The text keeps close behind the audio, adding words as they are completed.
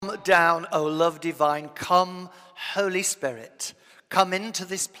down, O love divine. Come, Holy Spirit, come into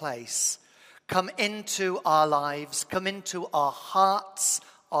this place. Come into our lives, come into our hearts,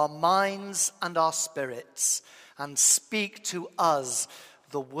 our minds, and our spirits, and speak to us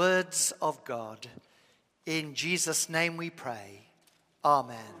the words of God. In Jesus' name we pray.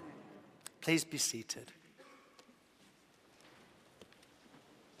 Amen. Please be seated.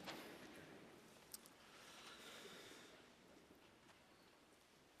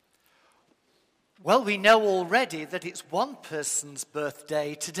 Well, we know already that it's one person's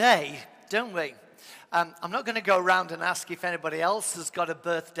birthday today, don't we? I'm not going to go around and ask if anybody else has got a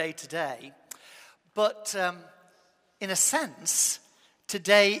birthday today, but in a sense,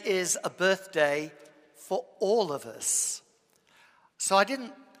 today is a birthday for all of us. So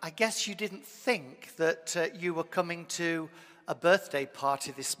I guess you didn't think that you were coming to a birthday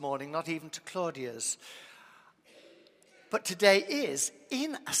party this morning, not even to Claudia's. But today is,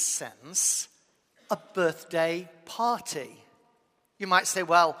 in a sense, a birthday party. You might say,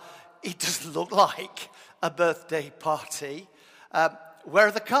 well, it doesn't look like a birthday party. Where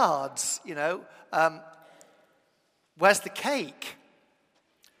are the cards? Where's the cake?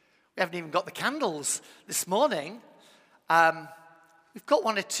 We haven't even got the candles this morning. We've got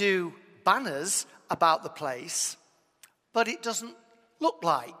one or two banners about the place, but it doesn't look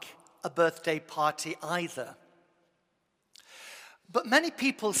like a birthday party either. But many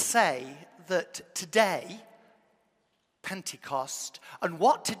people say that today, Pentecost, and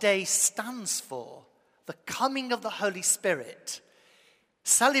what today stands for, the coming of the Holy Spirit,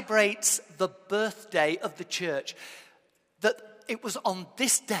 celebrates the birthday of the church. That it was on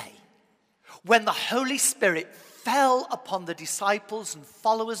this day when the Holy Spirit fell upon the disciples and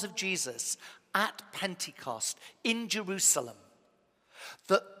followers of Jesus at Pentecost in Jerusalem.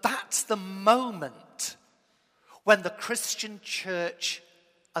 That's the moment when the Christian church,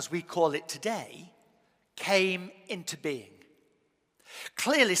 as we call it today, came into being.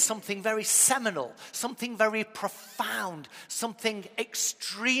 Clearly something very seminal, something very profound, something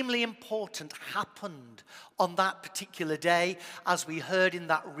extremely important happened on that particular day, as we heard in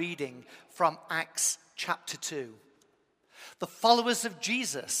that reading from Acts chapter 2. The followers of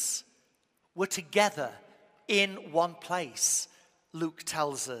Jesus were together in one place, Luke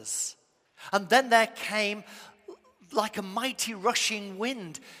tells us. And then there came, like a mighty rushing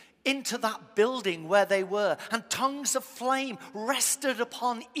wind, into that building where they were, and tongues of flame rested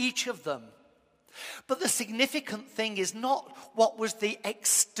upon each of them. But the significant thing is not what was the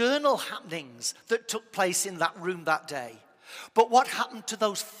external happenings that took place in that room that day, but what happened to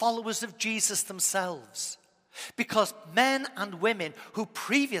those followers of Jesus themselves. Because men and women who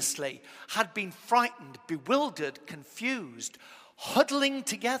previously had been frightened, bewildered, confused, huddling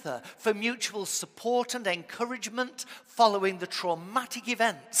together for mutual support and encouragement following the traumatic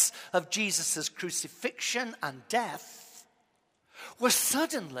events of Jesus' crucifixion and death, were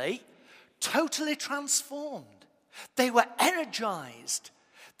suddenly totally transformed. They were energized.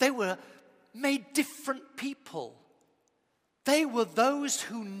 They were made different people. They were those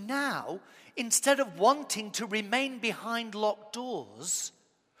who now, instead of wanting to remain behind locked doors,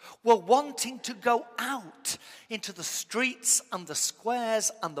 were wanting to go out into the streets and the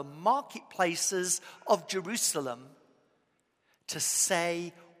squares and the marketplaces of Jerusalem to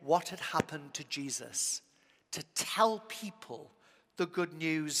say what had happened to Jesus, to tell people the good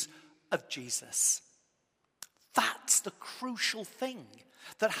news of Jesus. That's the crucial thing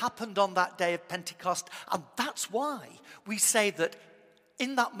that happened on that day of Pentecost, and that's why we say that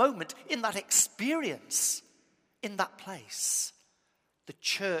in that moment, in that experience, in that place, the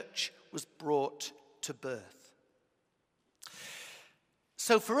church was brought to birth.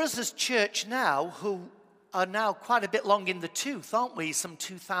 So for us as church now, who are now quite a bit long in the tooth, aren't we? Some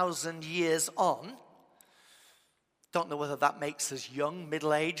 2,000 years on. Don't know whether that makes us young,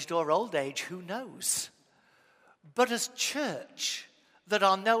 middle-aged, or old age. Who knows? But as church that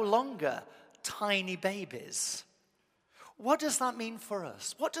are no longer tiny babies, what does that mean for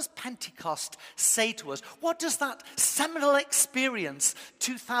us? What does Pentecost say to us? What does that seminal experience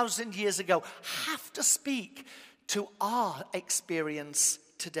 2,000 years ago have to speak to our experience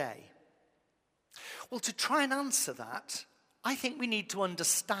today? Well, to try and answer that, I think we need to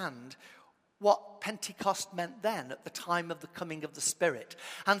understand what Pentecost meant then at the time of the coming of the Spirit.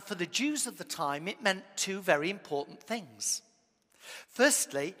 And for the Jews of the time, it meant two very important things.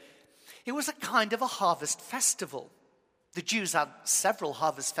 Firstly, it was a kind of a harvest festival. The Jews had several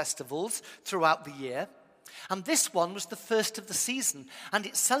harvest festivals throughout the year, and this one was the first of the season, and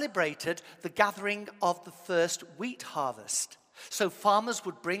it celebrated the gathering of the first wheat harvest. So farmers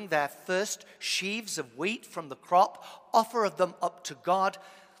would bring their first sheaves of wheat from the crop, offer them up to God,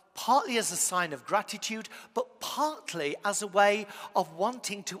 partly as a sign of gratitude, but partly as a way of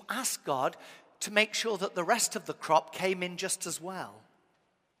wanting to ask God to make sure that the rest of the crop came in just as well.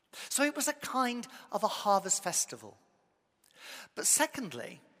 So it was a kind of a harvest festival. But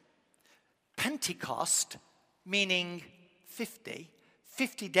secondly, Pentecost, meaning 50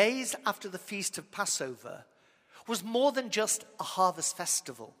 days after the Feast of Passover, was more than just a harvest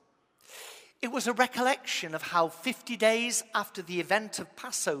festival. It was a recollection of how 50 days after the event of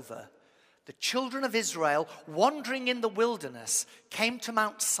Passover, the children of Israel, wandering in the wilderness, came to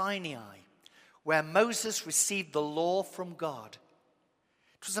Mount Sinai, where Moses received the law from God.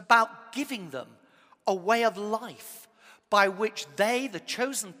 It was about giving them a way of life by which they, the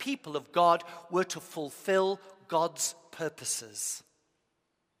chosen people of God, were to fulfill God's purposes.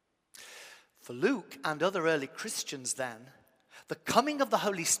 For Luke and other early Christians then, the coming of the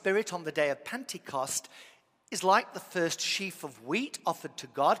Holy Spirit on the day of Pentecost is like the first sheaf of wheat offered to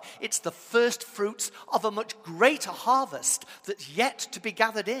God. It's the first fruits of a much greater harvest that's yet to be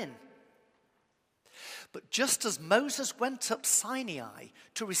gathered in. But just as Moses went up Sinai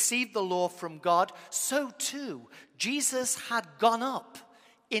to receive the law from God, so too Jesus had gone up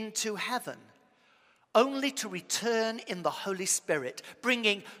into heaven, only to return in the Holy Spirit,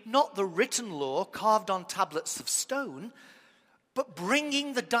 bringing not the written law carved on tablets of stone, but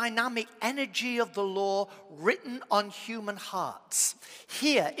bringing the dynamic energy of the law written on human hearts.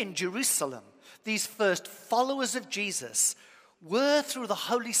 Here in Jerusalem, these first followers of Jesus were, through the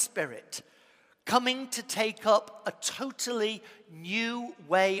Holy Spirit, coming to take up a totally new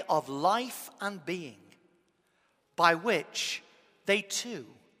way of life and being, by which they too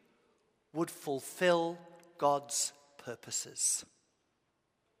would fulfill God's purposes.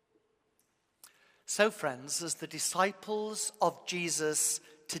 So, friends, as the disciples of Jesus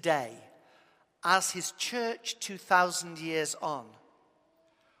today, as his church 2,000 years on,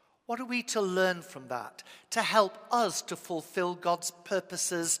 what are we to learn from that to help us to fulfill God's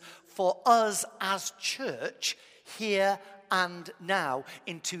purposes for us as church here and now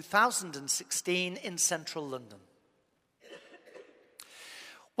in 2016 in central London?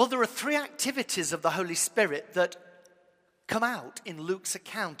 Well, there are three activities of the Holy Spirit that come out in Luke's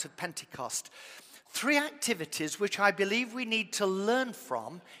account of Pentecost. Three activities which I believe we need to learn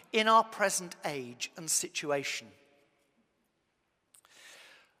from in our present age and situation.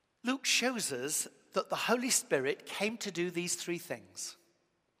 Luke shows us that the Holy Spirit came to do these three things.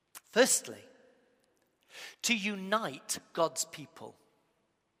 Firstly, to unite God's people.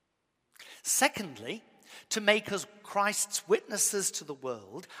 Secondly, to make us Christ's witnesses to the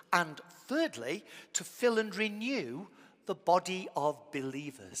world. And thirdly, to fill and renew the body of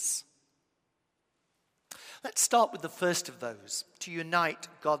believers. Let's start with the first of those, to unite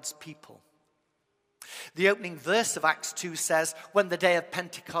God's people. The opening verse of Acts 2 says, when the day of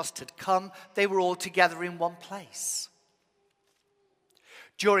Pentecost had come, they were all together in one place.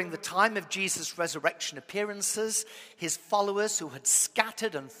 During the time of Jesus' resurrection appearances, his followers who had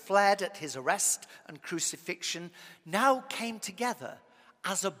scattered and fled at his arrest and crucifixion now came together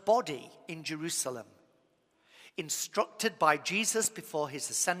as a body in Jerusalem, instructed by Jesus before his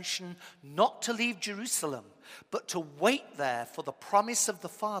ascension not to leave Jerusalem, but to wait there for the promise of the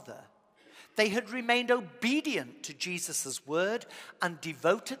Father. They had remained obedient to Jesus' word and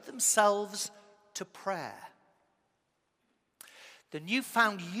devoted themselves to prayer. The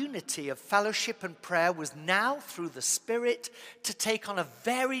newfound unity of fellowship and prayer was now, through the Spirit, to take on a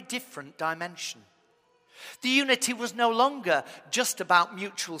very different dimension. The unity was no longer just about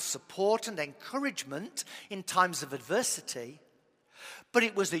mutual support and encouragement in times of adversity, but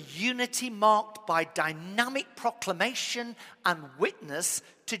it was a unity marked by dynamic proclamation and witness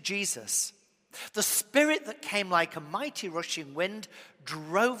to Jesus. The Spirit that came like a mighty rushing wind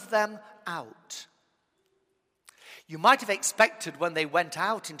drove them out. You might have expected when they went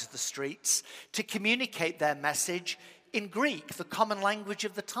out into the streets to communicate their message in Greek, the common language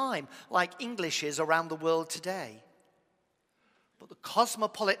of the time, like English is around the world today. But the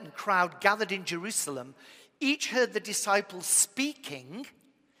cosmopolitan crowd gathered in Jerusalem each heard the disciples speaking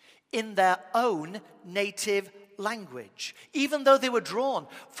in their own native language, even though they were drawn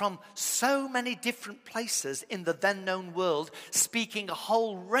from so many different places in the then known world, speaking a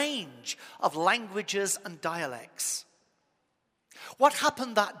whole range of languages and dialects. What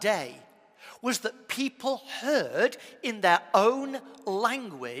happened that day was that people heard in their own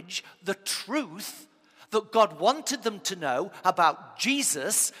language the truth that God wanted them to know about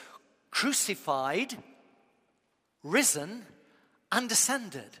Jesus, crucified, risen, and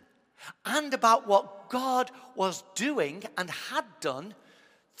ascended, and about what God was doing and had done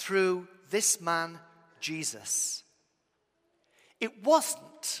through this man, Jesus. It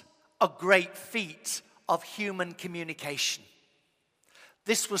wasn't a great feat of human communication.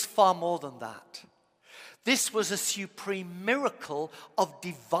 This was far more than that. This was a supreme miracle of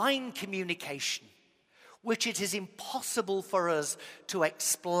divine communication, which it is impossible for us to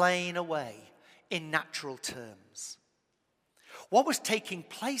explain away in natural terms. What was taking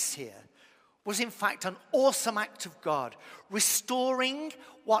place here was in fact an awesome act of God, restoring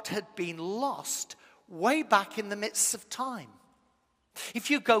what had been lost way back in the midst of time.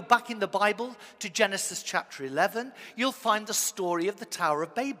 If you go back in the Bible to Genesis chapter 11, you'll find the story of the Tower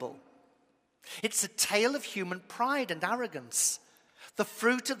of Babel. It's a tale of human pride and arrogance, the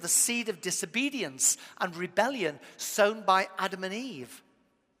fruit of the seed of disobedience and rebellion sown by Adam and Eve.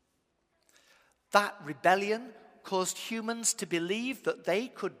 That rebellion caused humans to believe that they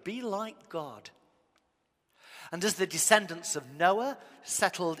could be like God. And as the descendants of Noah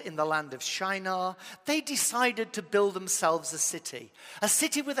settled in the land of Shinar, they decided to build themselves a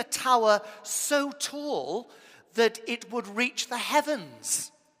city with a tower so tall that it would reach the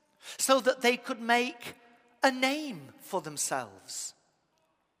heavens, so that they could make a name for themselves.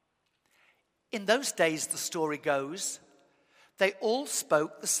 In those days, the story goes, they all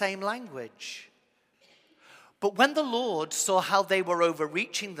spoke the same language. But when the Lord saw how they were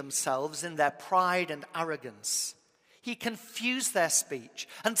overreaching themselves in their pride and arrogance, he confused their speech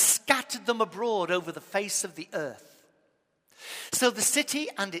and scattered them abroad over the face of the earth. So the city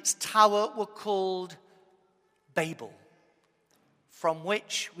and its tower were called Babel, from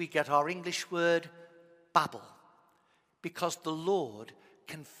which we get our English word Babel, because the Lord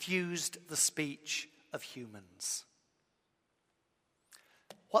confused the speech of humans.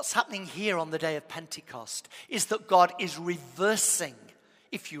 What's happening here on the day of Pentecost is that God is reversing,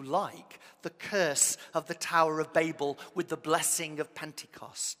 if you like, the curse of the Tower of Babel with the blessing of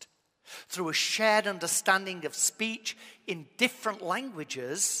Pentecost. Through a shared understanding of speech in different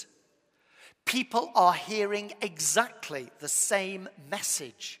languages, people are hearing exactly the same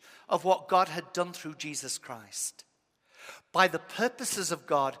message of what God had done through Jesus Christ. By the purposes of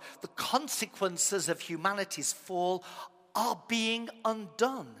God, the consequences of humanity's fall are being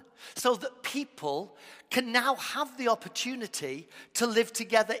undone, so that people can now have the opportunity to live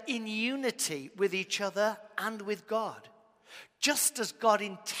together in unity with each other and with God, just as God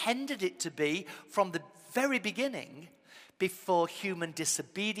intended it to be from the very beginning, before human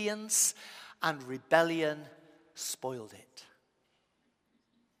disobedience and rebellion spoiled it.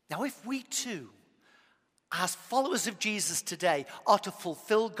 Now, if we too, as followers of Jesus today, are to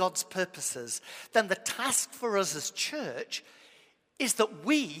fulfill God's purposes, then the task for us as church is that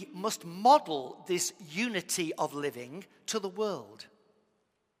we must model this unity of living to the world.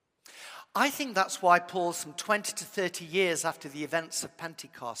 I think that's why Paul, some 20 to 30 years after the events of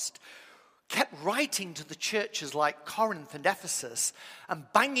Pentecost, kept writing to the churches like Corinth and Ephesus and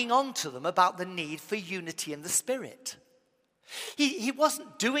banging on to them about the need for unity in the Spirit. He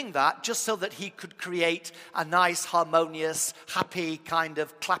wasn't doing that just so that he could create a nice, harmonious, happy, kind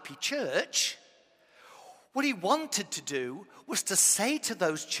of clappy church. What he wanted to do was to say to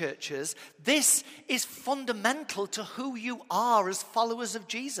those churches, this is fundamental to who you are as followers of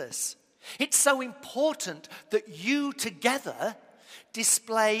Jesus. It's so important that you together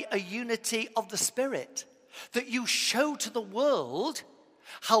display a unity of the Spirit, that you show to the world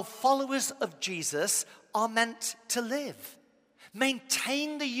how followers of Jesus are meant to live.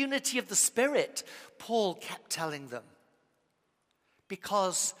 Maintain the unity of the Spirit, Paul kept telling them.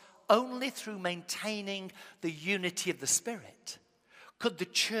 Because only through maintaining the unity of the Spirit could the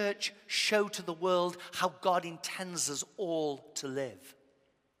church show to the world how God intends us all to live.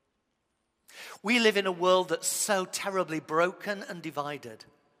 We live in a world that's so terribly broken and divided.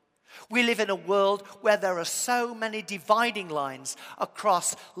 We live in a world where there are so many dividing lines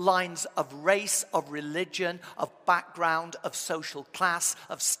across lines of race, of religion, of background, of social class,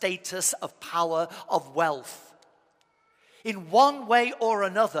 of status, of power, of wealth. In one way or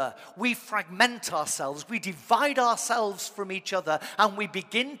another, we fragment ourselves, we divide ourselves from each other, and we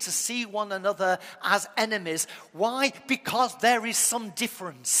begin to see one another as enemies. Why? Because there is some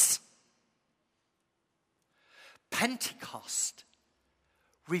difference. Pentecost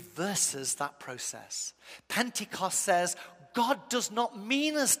reverses that process. Pentecost says, God does not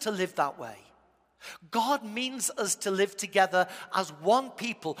mean us to live that way. God means us to live together as one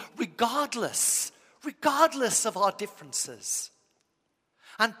people, regardless of our differences.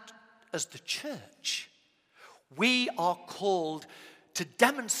 And as the church, we are called to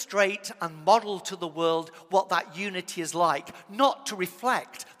demonstrate and model to the world what that unity is like, not to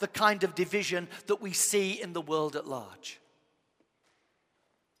reflect the kind of division that we see in the world at large.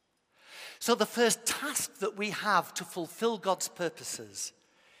 So the first task that we have to fulfill God's purposes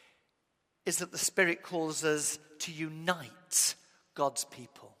is that the Spirit calls us to unite God's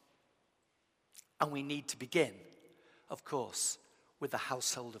people. And we need to begin, of course, with the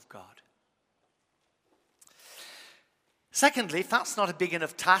household of God. Secondly, if that's not a big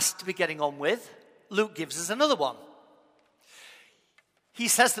enough task to be getting on with, Luke gives us another one. He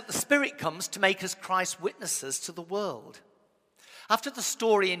says that the Spirit comes to make us Christ's witnesses to the world. After the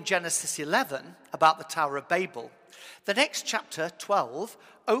story in Genesis 11 about the Tower of Babel, the next chapter, 12,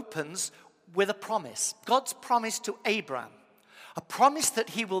 opens with a promise. God's promise to Abraham. A promise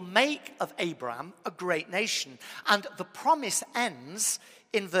that he will make of Abraham a great nation. And the promise ends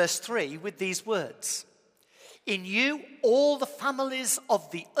in verse 3 with these words. In you, all the families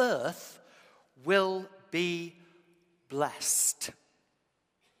of the earth will be blessed.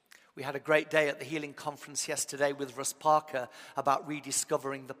 We had a great day at the Healing Conference yesterday with Russ Parker about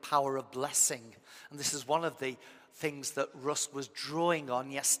rediscovering the power of blessing. And this is one of the things that Russ was drawing on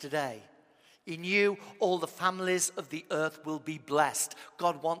yesterday. In you, all the families of the earth will be blessed.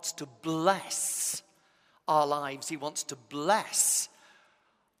 God wants to bless our lives. He wants to bless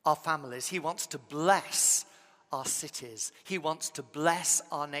our families. He wants to bless our cities. He wants to bless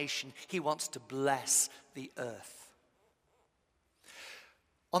our nation. He wants to bless the earth.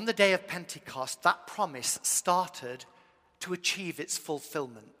 On the day of Pentecost, that promise started to achieve its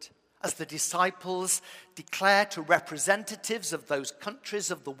fulfillment as the disciples declare to representatives of those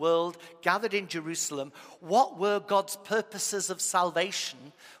countries of the world gathered in Jerusalem what were God's purposes of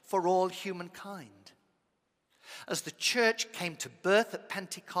salvation for all humankind. As the church came to birth at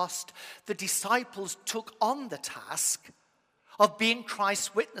Pentecost, the disciples took on the task of being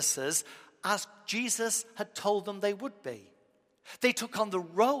Christ's witnesses as Jesus had told them they would be. They took on the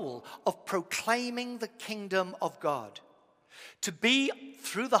role of proclaiming the kingdom of God. To be,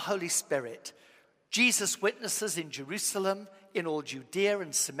 through the Holy Spirit, Jesus' witnesses in Jerusalem, in all Judea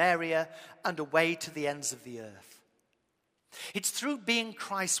and Samaria, and away to the ends of the earth. It's through being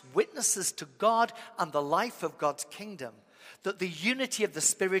Christ's witnesses to God and the life of God's kingdom that the unity of the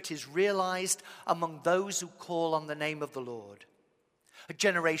Spirit is realized among those who call on the name of the Lord. A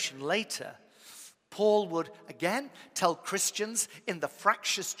generation later, Paul would again tell Christians in the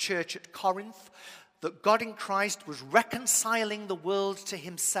fractious church at Corinth that God in Christ was reconciling the world to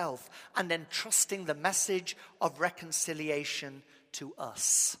himself and entrusting the message of reconciliation to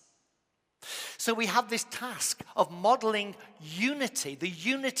us. So we have this task of modeling unity, the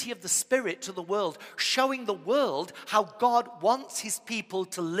unity of the Spirit to the world, showing the world how God wants his people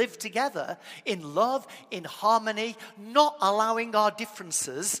to live together in love, in harmony, not allowing our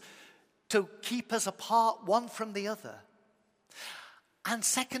differences to keep us apart one from the other. And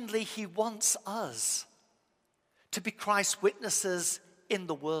secondly, he wants us to be Christ's witnesses in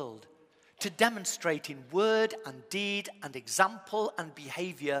the world, to demonstrate in word and deed and example and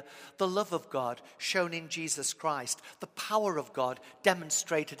behavior the love of God shown in Jesus Christ, the power of God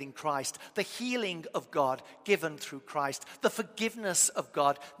demonstrated in Christ, the healing of God given through Christ, the forgiveness of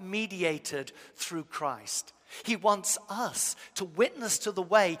God mediated through Christ. He wants us to witness to the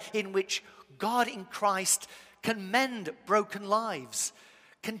way in which God in Christ can mend broken lives,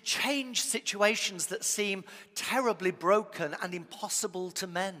 can change situations that seem terribly broken and impossible to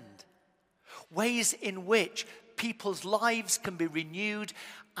mend. Ways in which people's lives can be renewed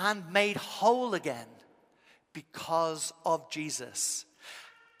and made whole again because of Jesus.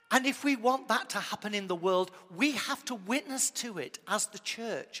 And if we want that to happen in the world, we have to witness to it as the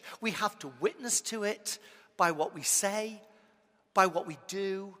church. We have to witness to it by what we say, by what we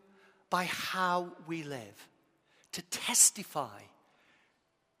do, by how we live, to testify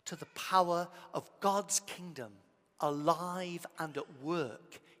to the power of God's kingdom alive and at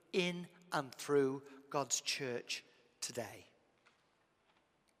work in and through God's church today.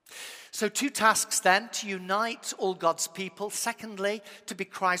 So 2 tasks then: to unite all God's people. Secondly, to be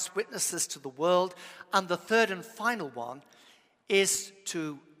Christ's witnesses to the world. And the third and final one is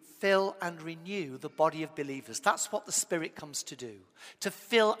to fill and renew the body of believers. That's what the Spirit comes to do, to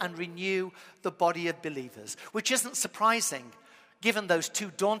fill and renew the body of believers, which isn't surprising given those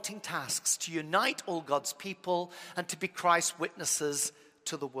 2 daunting tasks: to unite all God's people and to be Christ's witnesses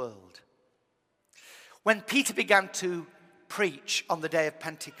to the world. When Peter began to preach on the day of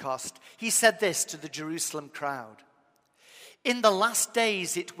Pentecost, he said this to the Jerusalem crowd: "In the last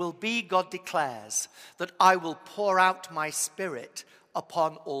days it will be, God declares, that I will pour out my Spirit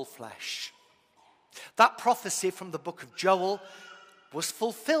upon all flesh." That prophecy from the book of Joel was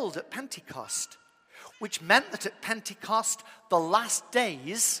fulfilled at Pentecost, which meant that at Pentecost the last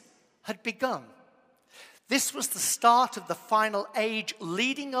days had begun. This was the start of the final age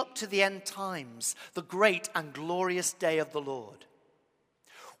leading up to the end times, the great and glorious day of the Lord.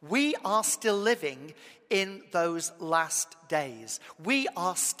 We are still living in those last days. We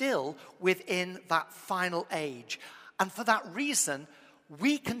are still within that final age. And for that reason,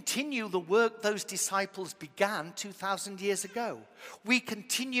 we continue the work those disciples began 2,000 years ago. We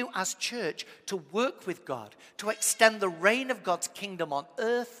continue as church to work with God, to extend the reign of God's kingdom on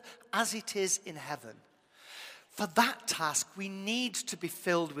earth as it is in heaven. For that task, we need to be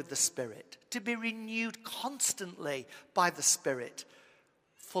filled with the Spirit, to be renewed constantly by the Spirit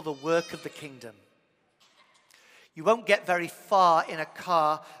for the work of the kingdom. You won't get very far in a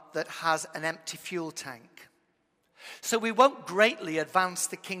car that has an empty fuel tank. So we won't greatly advance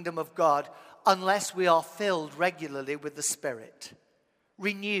the kingdom of God unless we are filled regularly with the Spirit,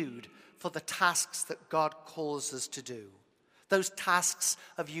 renewed for the tasks that God calls us to do. Those tasks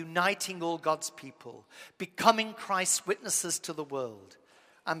of uniting all God's people, becoming Christ's witnesses to the world,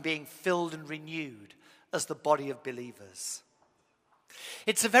 and being filled and renewed as the body of believers.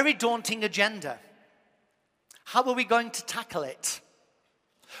 It's a very daunting agenda. How are we going to tackle it?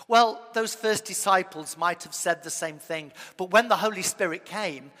 Well, those first disciples might have said the same thing, but when the Holy Spirit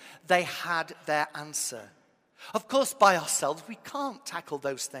came, they had their answer. Of course, by ourselves, we can't tackle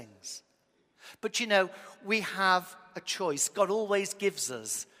those things. But you know, we have a choice. God always gives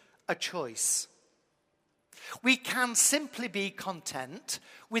us a choice. We can simply be content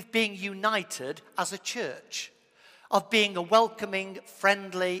with being united as a church, of being a welcoming,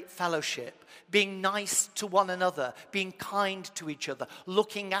 friendly fellowship, being nice to one another, being kind to each other,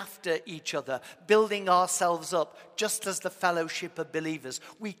 looking after each other, building ourselves up, just as the fellowship of believers.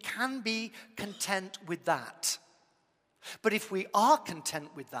 We can be content with that. But if we are content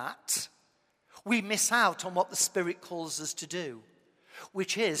with that, we miss out on what the Spirit calls us to do,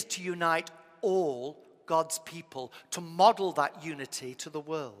 which is to unite all God's people, to model that unity to the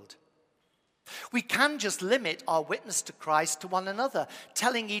world. We can just limit our witness to Christ to one another,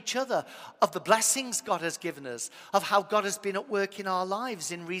 telling each other of the blessings God has given us, of how God has been at work in our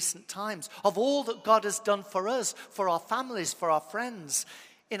lives in recent times, of all that God has done for us, for our families, for our friends,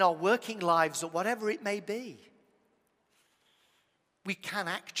 in our working lives, or whatever it may be. We can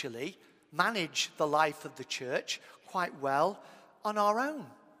actually manage the life of the church quite well on our own.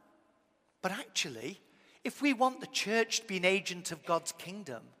 But actually, if we want the church to be an agent of God's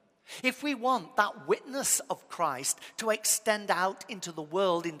kingdom, if we want that witness of Christ to extend out into the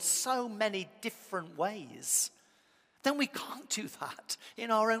world in so many different ways, then we can't do that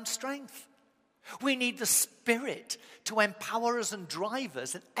in our own strength. We need the Spirit to empower us and drive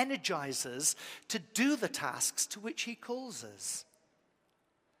us and energize us to do the tasks to which He calls us.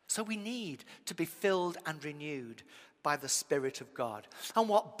 So we need to be filled and renewed by the Spirit of God. And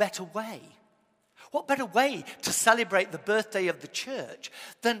what better way? What better way to celebrate the birthday of the church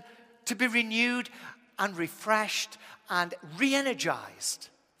than to be renewed and refreshed and re-energized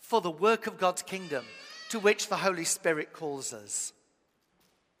for the work of God's kingdom to which the Holy Spirit calls us?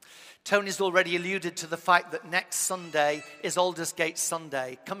 Tony's already alluded to the fact that next Sunday is Aldersgate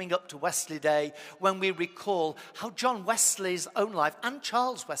Sunday, coming up to Wesley Day, when we recall how John Wesley's own life, and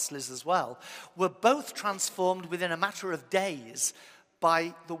Charles Wesley's as well, were both transformed within a matter of days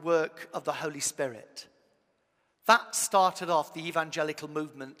by the work of the Holy Spirit. That started off the evangelical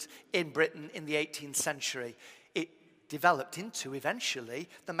movement in Britain in the 18th century. It developed into, eventually,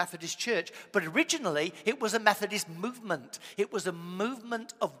 the Methodist Church. But originally, it was a Methodist movement. It was a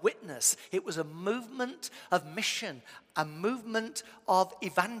movement of witness. It was a movement of mission, a movement of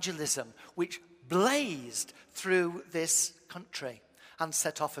evangelism, which blazed through this country and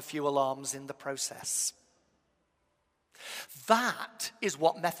set off a few alarms in the process. That is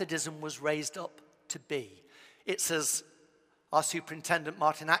what Methodism was raised up to be. It's, as our superintendent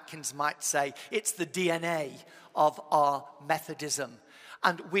Martin Atkins might say, it's the DNA of our Methodism.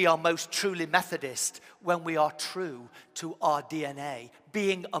 And we are most truly Methodist when we are true to our DNA,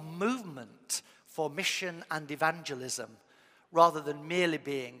 being a movement for mission and evangelism, rather than merely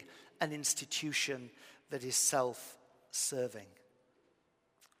being an institution that is self-serving.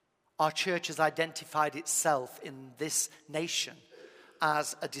 Our church has identified itself in this nation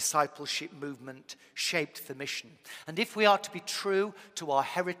as a discipleship movement shaped for mission. And if we are to be true to our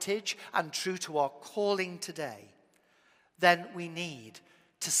heritage and true to our calling today, then we need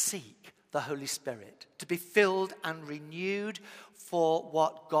to seek the Holy Spirit, to be filled and renewed for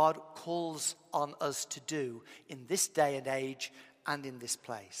what God calls on us to do in this day and age and in this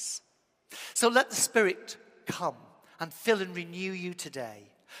place. So let the Spirit come and fill and renew you today.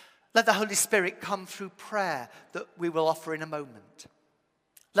 Let the Holy Spirit come through prayer that we will offer in a moment.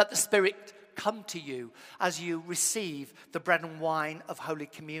 Let the Spirit come to you as you receive the bread and wine of Holy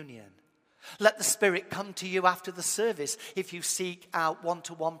Communion. Let the Spirit come to you after the service if you seek out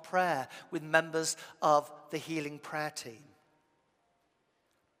one-to-one prayer with members of the healing prayer team.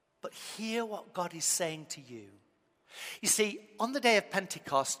 But hear what God is saying to you. You see, on the day of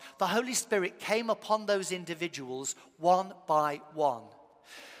Pentecost, the Holy Spirit came upon those individuals one by one.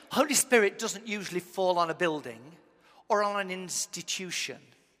 Holy Spirit doesn't usually fall on a building or on an institution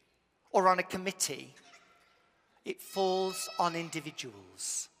or on a committee. It falls on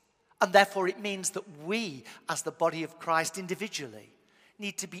individuals. And therefore it means that we, as the body of Christ individually,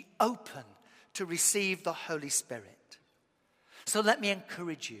 need to be open to receive the Holy Spirit. So let me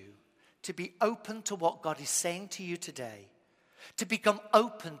encourage you to be open to what God is saying to you today, to become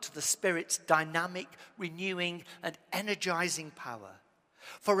open to the Spirit's dynamic, renewing, and energizing power.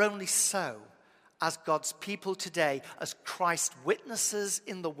 For only so, as God's people today, as Christ's witnesses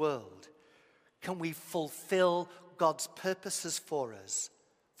in the world, can we fulfill God's purposes for us,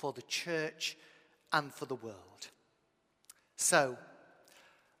 for the church and for the world. So,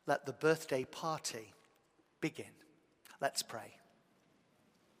 let the birthday party begin. Let's pray.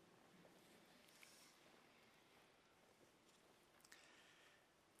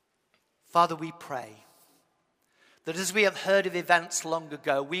 Father, we pray that as we have heard of events long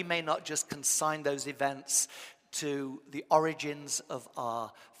ago, we may not just consign those events to the origins of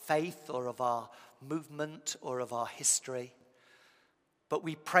our faith or of our movement or of our history, but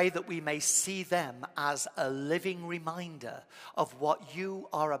we pray that we may see them as a living reminder of what you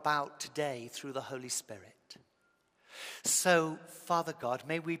are about today through the Holy Spirit. So, Father God,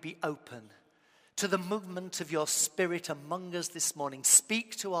 may we be open to the movement of your Spirit among us this morning.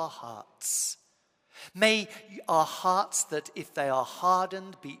 Speak to our hearts. May our hearts, that if they are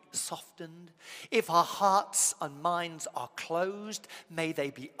hardened, be softened. If our hearts and minds are closed, may they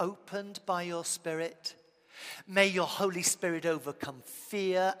be opened by your Spirit. May your Holy Spirit overcome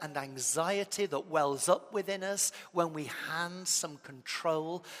fear and anxiety that wells up within us when we hand some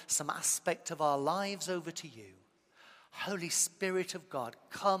control, some aspect of our lives over to you. Holy Spirit of God,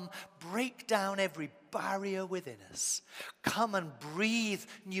 come break down every barrier within us. Come and breathe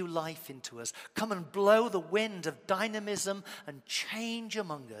new life into us. Come and blow the wind of dynamism and change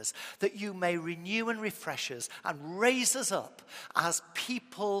among us, that you may renew and refresh us and raise us up as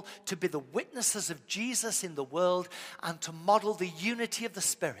people to be the witnesses of Jesus in the world and to model the unity of the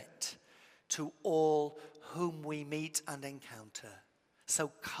Spirit to all whom we meet and encounter. So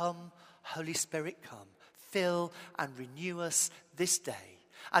come, Holy Spirit, come. Fill and renew us this day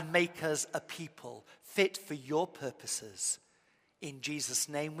and make us a people fit for your purposes. In Jesus'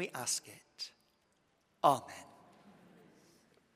 name we ask it. Amen.